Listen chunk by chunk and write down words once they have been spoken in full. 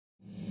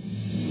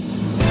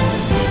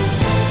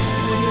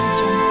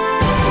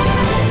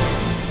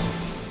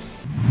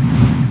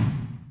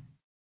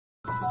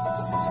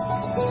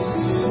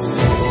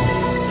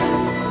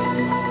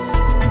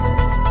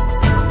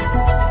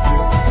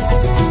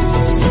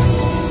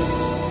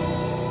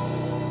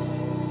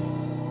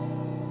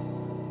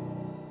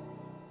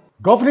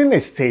Governing a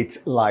state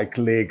like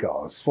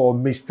Lagos for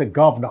Mr.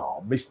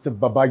 Governor, Mr.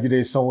 Babajide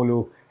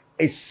Sanwo-Olu,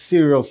 is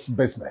serious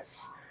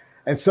business.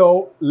 And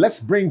so let's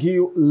bring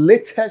you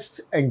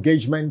latest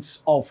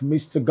engagements of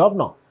Mr.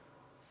 Governor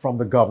from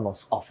the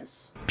governor's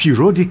office.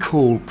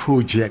 Periodical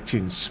project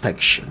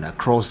inspection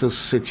across the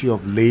city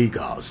of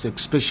Lagos,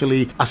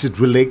 especially as it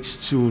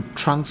relates to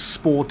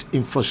transport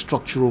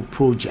infrastructural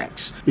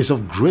projects, is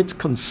of great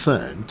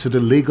concern to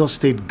the Lagos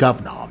State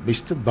Governor,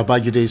 Mr.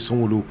 Babajide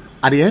Sanwo-Olu.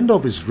 At the end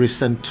of his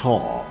recent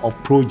tour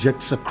of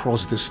projects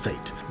across the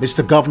state,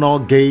 Mr. Governor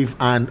gave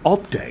an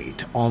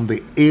update on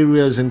the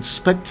areas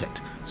inspected,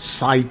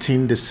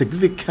 citing the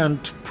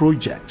significant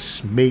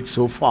projects made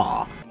so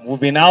far. We've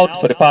been out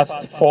for the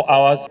past 4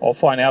 hours or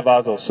 4.5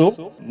 hours or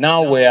so.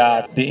 Now we're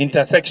at the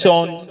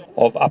intersection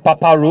of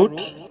Apapa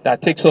Road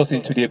that takes us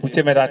into the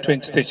Ebute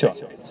train station.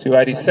 So we're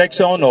at the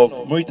section of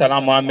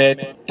Muritala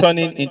Mohammed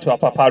turning into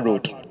Apapa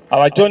Road.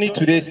 Our journey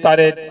today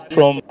started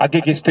from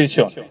Agege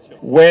Station,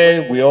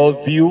 where we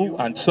all view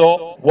and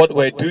saw what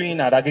we're doing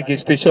at Agege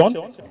Station.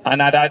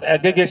 And at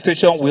Agege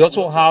Station, we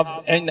also have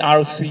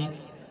NRC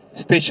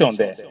station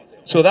there.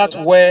 So that's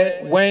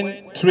where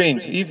when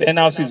trains, if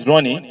NRC is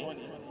running,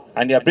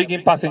 and they are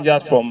bringing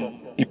passengers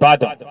from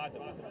Ibadan,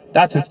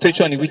 that's the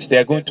station in which they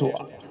are going to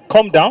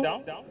come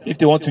down if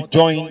they want to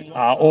join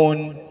our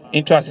own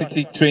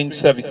intra-city train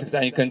services.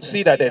 And you can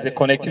see that there's a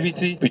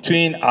connectivity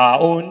between our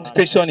own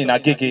station in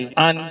Agege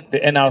and the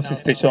NRC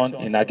station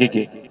in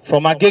Agege.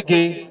 From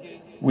Agege,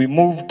 we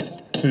moved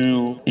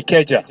to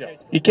Ikeja.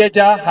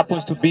 Ikeja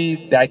happens to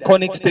be the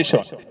iconic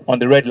station on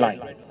the Red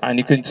Line. And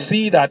you can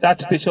see that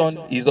that station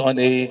is on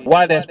a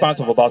wide expanse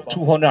of about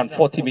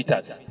 240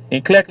 meters.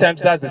 In clear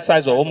terms, that's the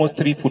size of almost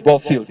 3 football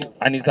fields.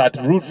 And it's at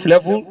roof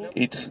level,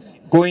 it's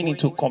going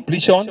into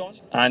completion,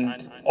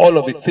 and all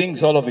of the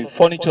things, all of the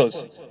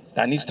furnitures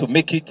that needs to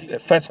make it a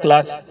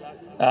first-class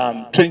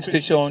train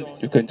station,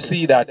 you can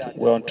see that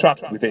we're on track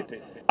with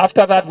it.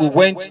 After that, we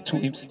went to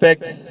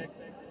inspect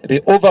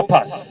the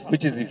overpass,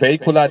 which is the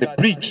vehicular, the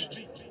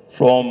bridge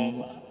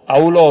from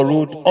Sanwo-Olu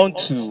Road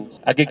onto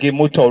Agege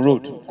Motor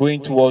Road,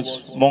 going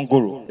towards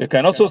Mongoro. You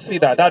can also see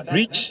that that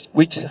bridge,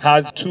 which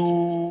has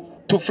two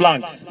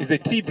flanks, is a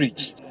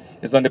T-bridge.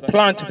 It's on the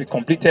plan to be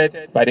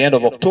completed by the end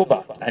of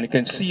October. And you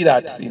can see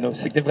that,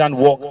 significant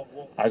work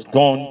has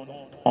gone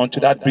onto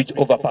that bridge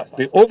overpass.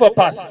 The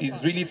overpass is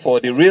really for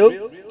the rail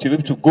to be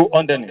able to go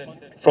underneath.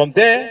 From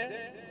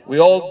there, we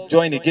all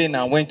joined again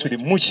and went to the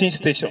Mushin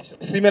station.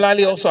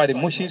 Similarly, also at the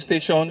Mushin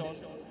station,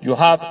 you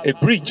have a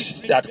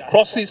bridge that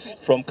crosses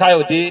from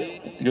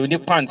Kayode, the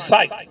Onipan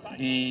side,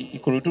 the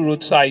Ikorodu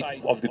Road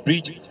side of the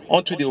bridge,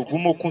 onto the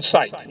Ogumokun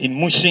side in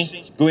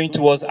Mushin, going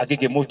towards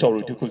Agege Motor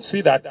Road. You can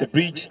see that the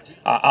bridge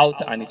are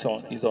out and it's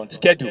on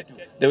schedule.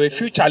 There were a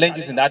few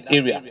challenges in that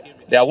area.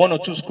 There are 1 or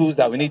 2 schools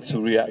that we need to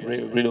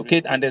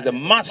relocate, and there's a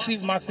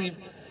massive,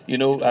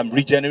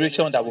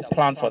 regeneration that we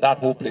plan for that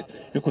whole place.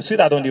 You could see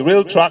that on the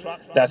rail track,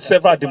 there are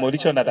several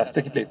demolitions that has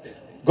taken place.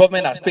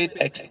 Government has paid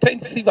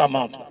extensive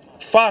amount,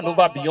 far and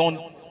over beyond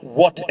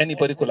what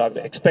anybody could have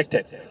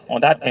expected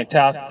on that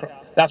entire.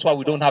 That's why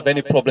we don't have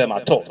any problem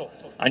at all.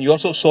 And you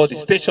also saw the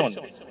station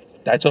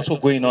that's also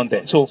going on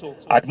there. So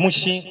at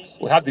Mushin,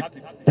 we have the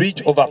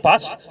bridge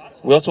overpass.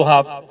 We also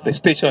have the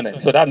station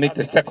there. So that makes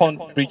the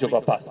second bridge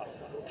overpass.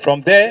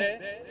 From there,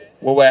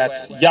 we were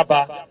at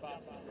Yaba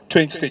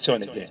train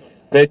station again.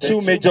 There are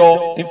 2 major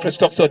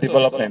infrastructure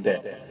development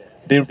there.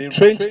 The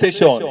train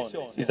station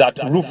is at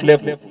roof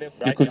level.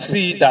 You could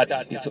see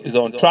that it's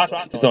on track,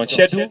 it's on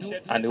schedule,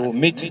 and it will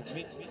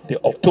meet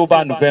the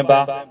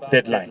October-November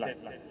deadline.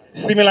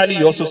 Similarly,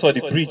 you also saw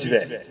the bridge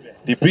there.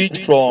 The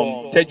bridge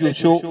from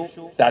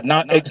Teju that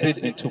now exits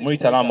into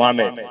Muritala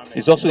Mohammed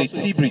is also a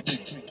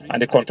T-bridge.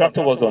 And the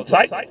contractor was on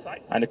site,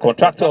 and the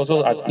contractor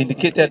also had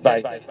indicated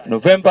by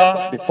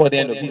November, before the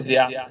end of this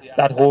year,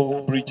 that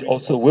whole bridge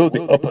also will be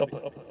open.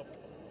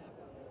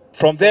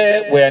 From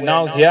there, we are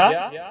now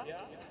here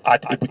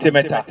at Ebute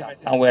Metta,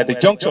 and we're at the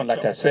junction,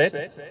 like I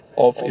said,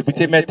 of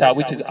Ebute Metta,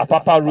 which is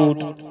Apapa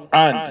Road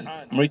and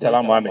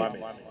Muritala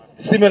Mohammed.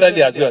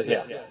 Similarly as well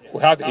here,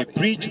 we have a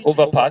bridge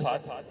overpass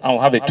and we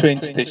have a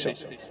train station.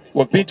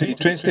 We've been to the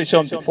train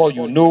station before.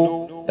 You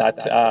know that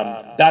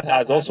that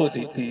has also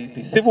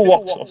the civil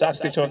works of that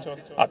station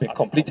have been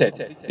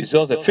completed. It's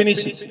just the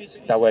finishing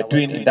that we're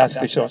doing in that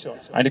station.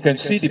 And you can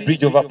see the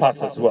bridge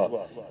overpass as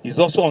well. It's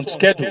also on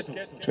schedule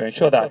to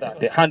ensure that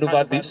they hand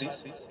over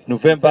this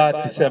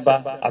November,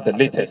 December at the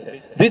latest.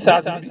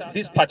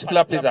 This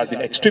particular place has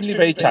been extremely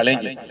very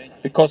challenging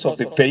because of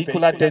the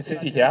vehicular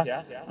density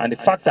here and the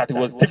fact that it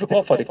was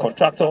difficult for the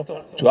contractor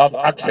to have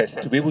access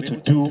to be able to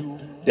do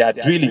their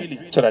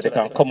drilling so that they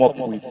can come up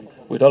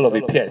with all of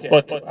the piers.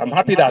 But I'm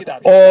happy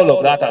that all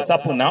of that has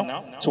happened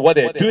now. So what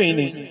they're doing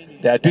is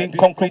they are doing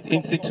concrete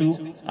in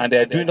situ, and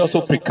they're doing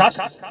also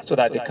precast so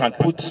that they can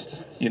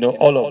put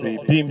all of the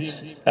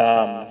beams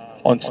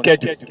on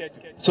schedule.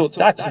 So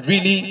that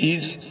really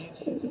is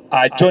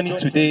our journey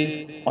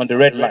today on the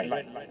Red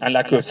Line. And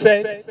like we've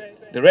said,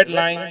 the Red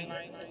Line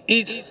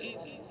is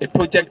a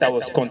project that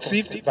was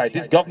conceived by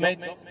this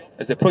government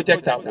It's a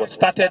project that was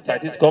started by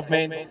this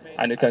government,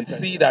 and you can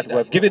see that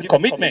we've given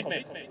commitment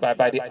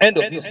by the end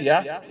of this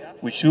year,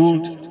 we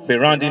should be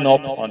rounding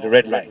up on the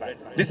red line.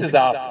 This is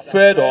our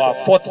third or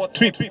our fourth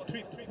trip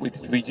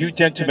with you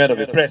gentlemen of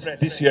the press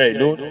this year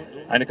alone,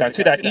 and you can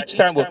see that each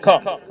time we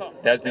come,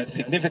 there has been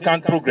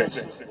significant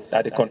progress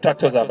that the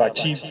contractors have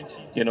achieved,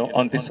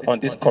 on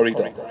this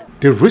corridor.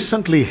 The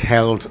recently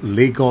held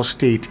Lagos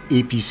State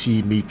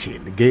APC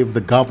meeting gave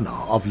the governor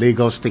of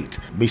Lagos State,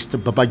 Mr.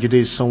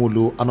 Babajide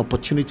Sanwo-Olu, an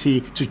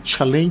opportunity to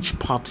challenge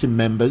party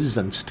members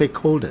and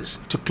stakeholders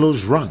to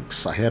close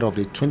ranks ahead of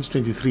the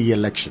 2023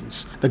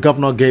 elections. The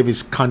governor gave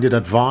his candid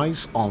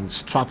advice on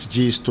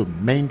strategies to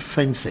mend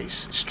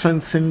fences,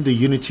 strengthen the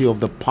unity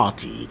of the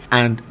party,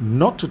 and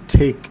not to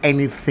take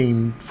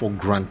anything for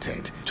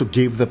granted to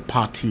give the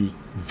party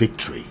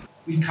victory.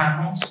 We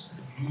cannot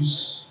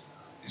lose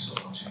this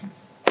opportunity.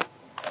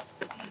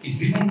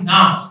 It's even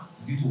now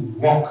we need to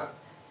work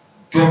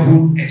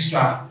double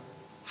extra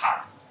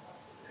hard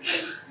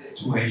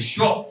to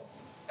ensure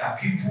that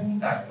people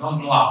that do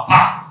not know our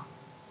path,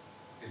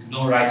 they do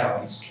not write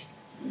our history.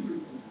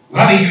 We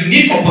have a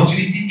unique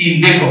opportunity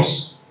in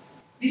Lagos.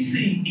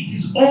 Listen, it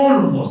is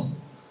all of us.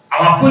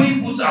 Our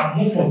polling booths have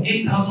moved from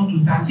 8,000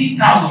 to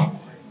 13,000.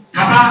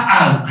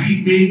 Taba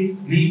agreed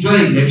the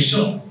joint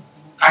election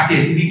at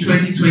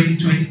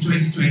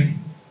 2020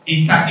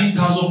 in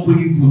 13,000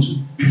 polling booths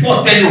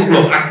before 10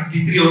 o'clock at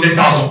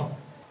 300,000.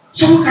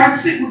 So we can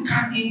say we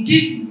can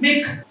indeed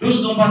make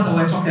those numbers that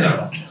we're talking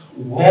about.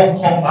 We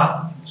all come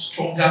back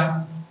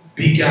stronger,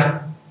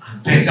 bigger,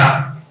 and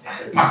better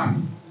as a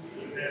party.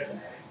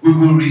 We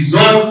will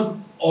resolve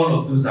all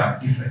of those that are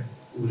different.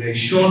 We will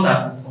ensure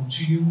that we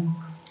continue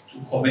to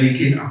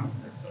communicate among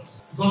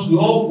themselves. Because we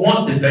all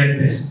want the very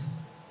best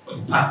for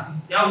the party.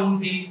 There will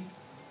be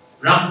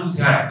rambles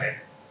here and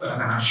there, but I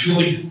can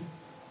assure you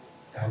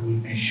that we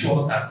will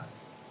ensure that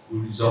we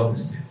resolve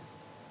the states.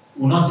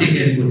 We will not take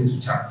anybody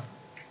to chance.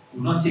 We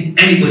will not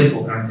take anybody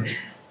for granted.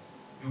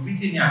 You've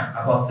written here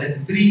about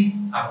 33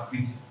 have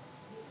written.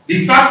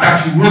 The fact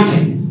that you wrote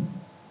it,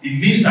 it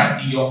means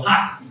that in your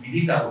heart you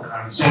believe that we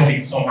can resolve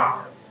it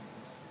somehow.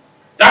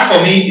 That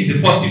for me is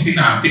a positive thing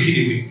I'm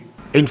taking away.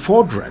 In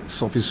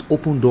furtherance of his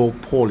open door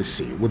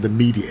policy with the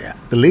media,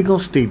 the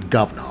Lagos State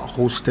Governor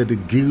hosted the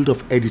Guild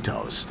of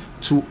Editors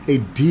to a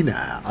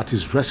dinner at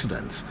his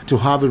residence to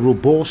have a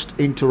robust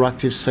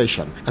interactive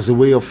session as a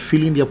way of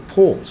feeling their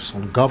pulse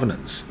on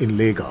governance in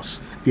Lagos.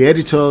 The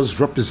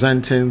editors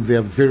representing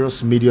their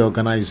various media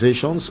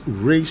organizations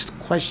raised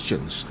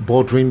questions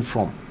bordering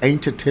from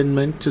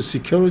entertainment to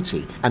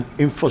security and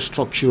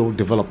infrastructural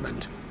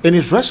development. In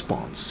his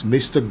response,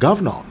 Mr.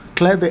 Governor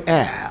cleared the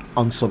air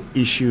on some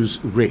issues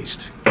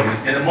raised.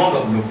 In the month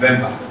of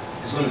November,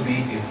 it's going to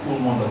be a full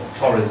month of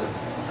tourism.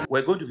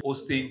 We're going to be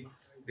hosting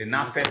the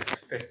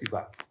NAFEST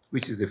Festival,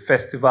 which is a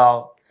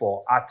festival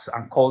for arts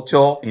and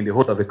culture in the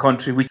whole of the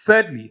country.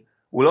 Thirdly,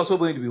 we're also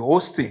going to be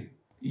hosting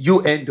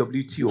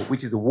UNWTO,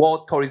 which is the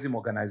World Tourism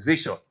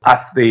Organization,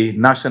 at the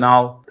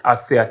National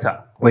Art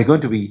Theatre. We're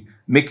going to be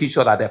making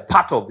sure that a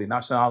part of the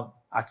National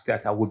Art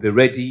Theatre will be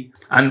ready.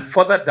 And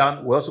further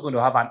down, we're also going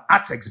to have an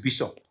art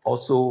exhibition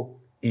also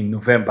in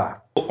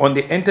November. On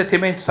the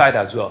entertainment side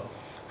as well,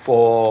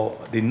 for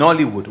the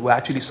Nollywood, we're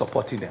actually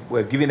supporting them.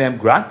 We're giving them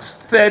grants.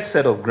 Third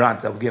set of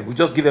grants that we give, we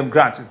just give them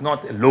grants. It's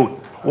not a loan.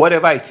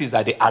 Whatever it is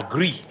that they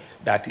agree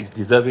that is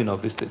deserving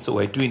of this thing. So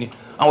we're doing it.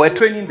 And we're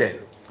training them.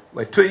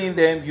 We're training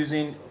them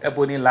using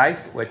Ebony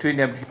Life. We're training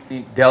them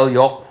using Del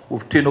York.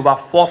 We've trained over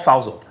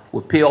 4,000.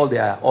 We pay all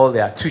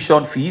their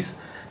tuition fees.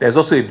 There's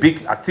also a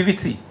big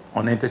activity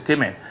on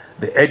entertainment,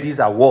 the Eddie's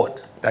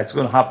Award that's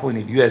going to happen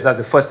in the US. That's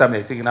the first time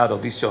they're taken out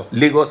of this show.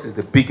 Lagos is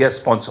the biggest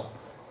sponsor.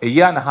 A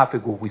year and a half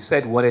ago, we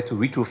said we wanted to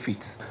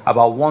retrofit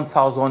about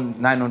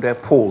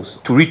 1,900 poles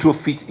to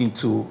retrofit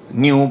into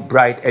new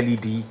bright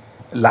LED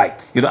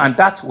light. And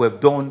that we've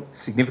done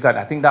significant.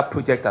 I think that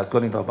project has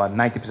gone into about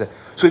 90%.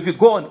 So if you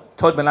go on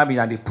Third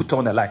Malami and they put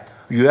on the light,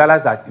 you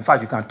realize that, in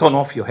fact, you can turn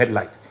off your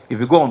headlight. If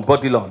you go on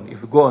Bodilon,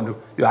 if you go on,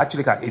 you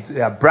actually can.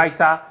 They are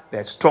brighter,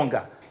 they're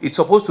stronger. It's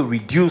supposed to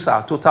reduce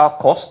our total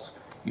cost,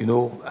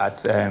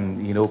 at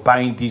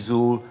buying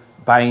diesel,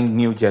 buying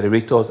new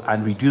generators,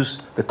 and reduce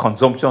the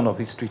consumption of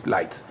these street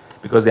lights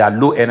because they are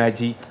low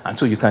energy, and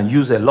so you can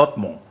use a lot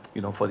more,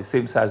 for the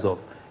same size of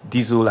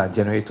diesel and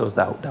generators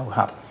that we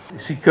have. The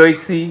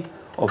security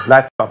of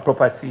life and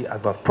property,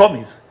 as I've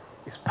promised,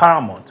 is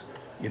paramount,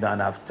 and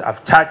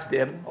I've charged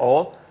them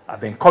all,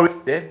 I've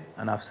encouraged them,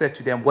 and I've said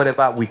to them,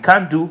 whatever we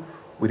can do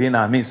within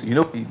our means.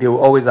 They will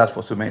always ask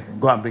for so many things.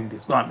 Go and bring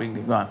this, go and bring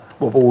this, go and.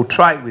 But we'll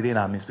try within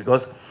our means,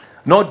 because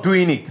not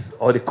doing it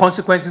or the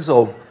consequences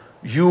of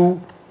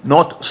you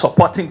not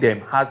supporting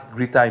them has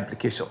greater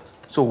implications.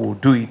 So we'll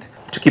do it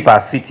to keep our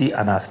city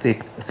and our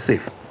state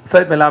safe.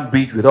 Third Mainland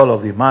Bridge, with all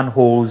of the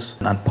manholes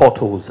and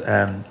potholes,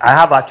 I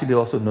have actually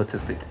also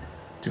noticed it,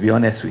 to be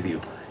honest with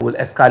you. We'll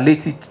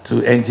escalate it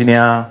to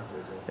Engineer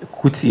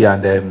Kuti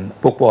and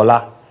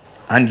Popola.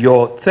 And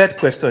your third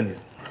question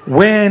is,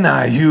 when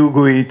are you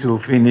going to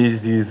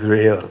finish this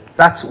rail?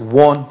 That's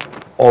one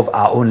of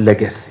our own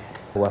legacy.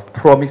 We have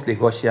promised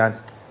Lagosians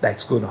that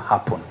it's going to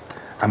happen.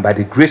 And by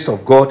the grace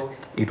of God,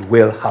 it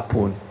will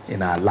happen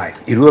in our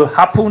life. It will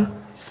happen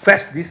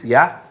first this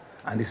year,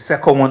 and the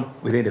second one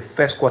within the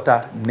first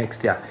quarter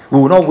next year. We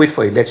will not wait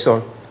for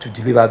election to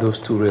deliver those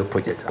two rail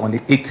projects. On the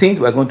 18th,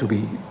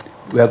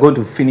 we are going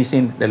to finish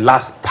in the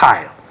last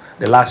pile,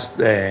 the last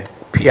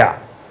pier.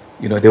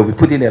 You know, they will be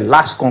putting the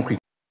last concrete.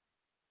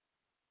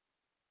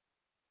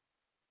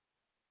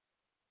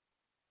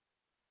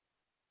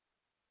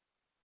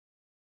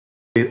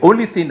 The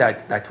only thing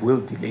that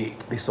will delay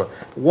this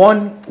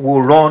one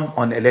will run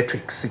on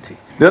electricity.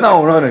 The other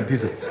will run on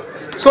diesel.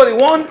 So the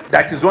one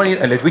that is running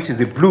electric, which is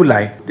the blue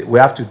line, we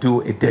have to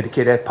do a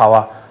dedicated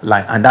power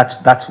line, and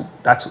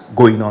that's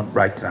going on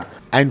right now.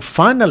 And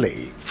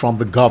finally, from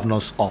the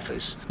governor's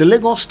office, the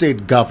Lagos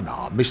State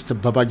Governor, Mr.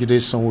 Babajide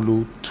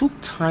Sanwo-Olu, took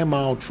time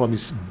out from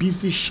his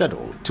busy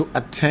schedule to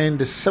attend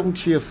the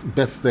 70th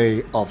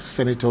birthday of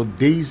Senator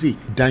Daisy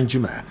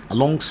Danjuma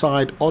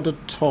alongside other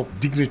top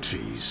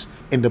dignitaries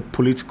in the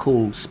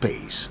political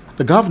space.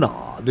 The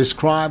governor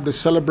described the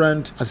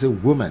celebrant as a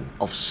woman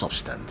of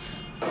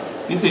substance.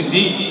 This is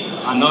indeed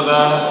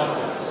another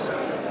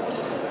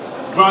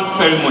grand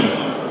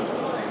ceremony.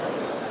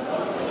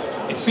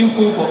 A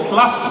simple but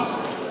classic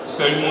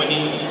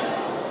ceremony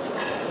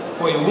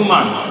for a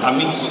woman that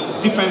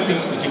means different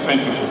things to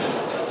different people.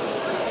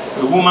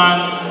 A woman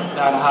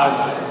that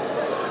has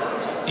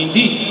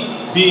indeed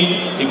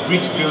been a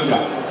bridge builder,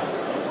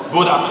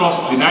 both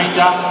across the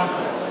Niger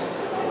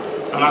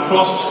and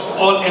across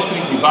all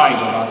ethnic divide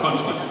of our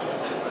country.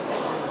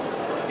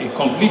 A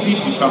completely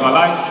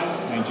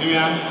detribalized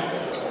Nigerian,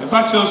 a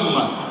virtuous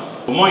woman.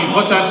 But more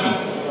importantly,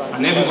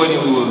 and everybody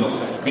will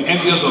be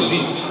envious of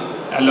this,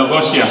 a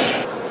Lagosian,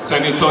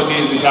 Senator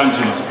Daisy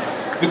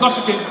Danjuma. Because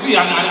you can see,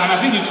 and I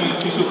think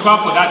you should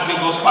clap for that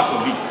Lagos part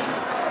of it.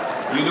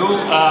 You know,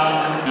 in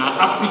our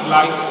active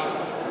life,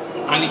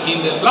 and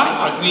in the life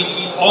at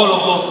which all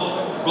of us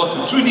got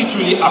to truly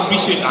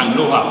appreciate and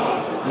know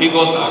her,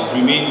 Lagos has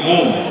remained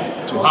home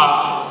to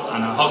her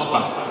and her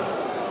husband.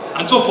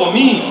 And so for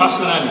me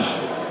personally,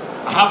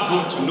 I have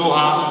grown to know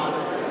her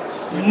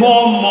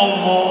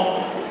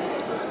more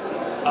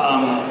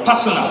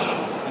personal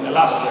in the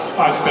last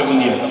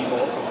 5-7 years.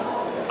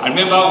 I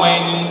remember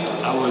when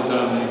I was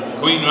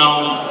going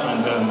around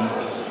and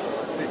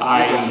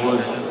I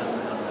was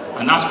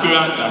an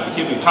aspirant, I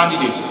became a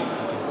candidate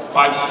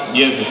 5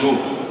 years ago.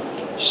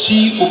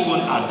 She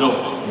opened her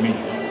door for me,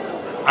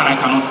 and I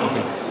cannot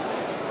forget.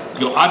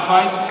 Your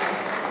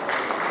advice,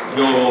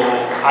 your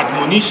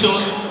admonition,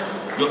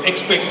 your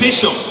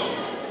expectation,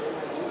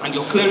 and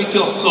your clarity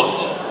of thought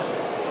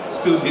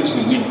still lives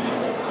with me.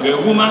 You're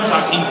a woman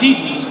that indeed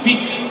will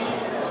speak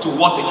to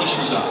what the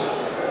issues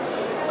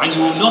are, and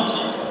you will not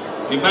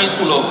be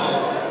mindful of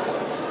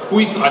who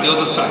is at the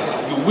other side.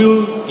 You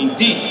will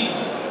indeed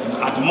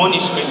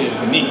admonish when there's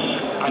a need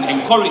and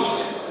encourage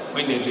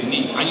when there's a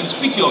need, and you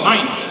speak your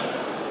mind.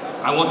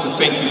 I want to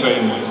thank you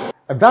very much.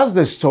 And that's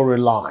the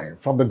storyline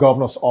from the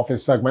governor's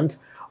office segment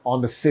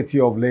on the City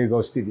of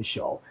Lagos TV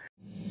show.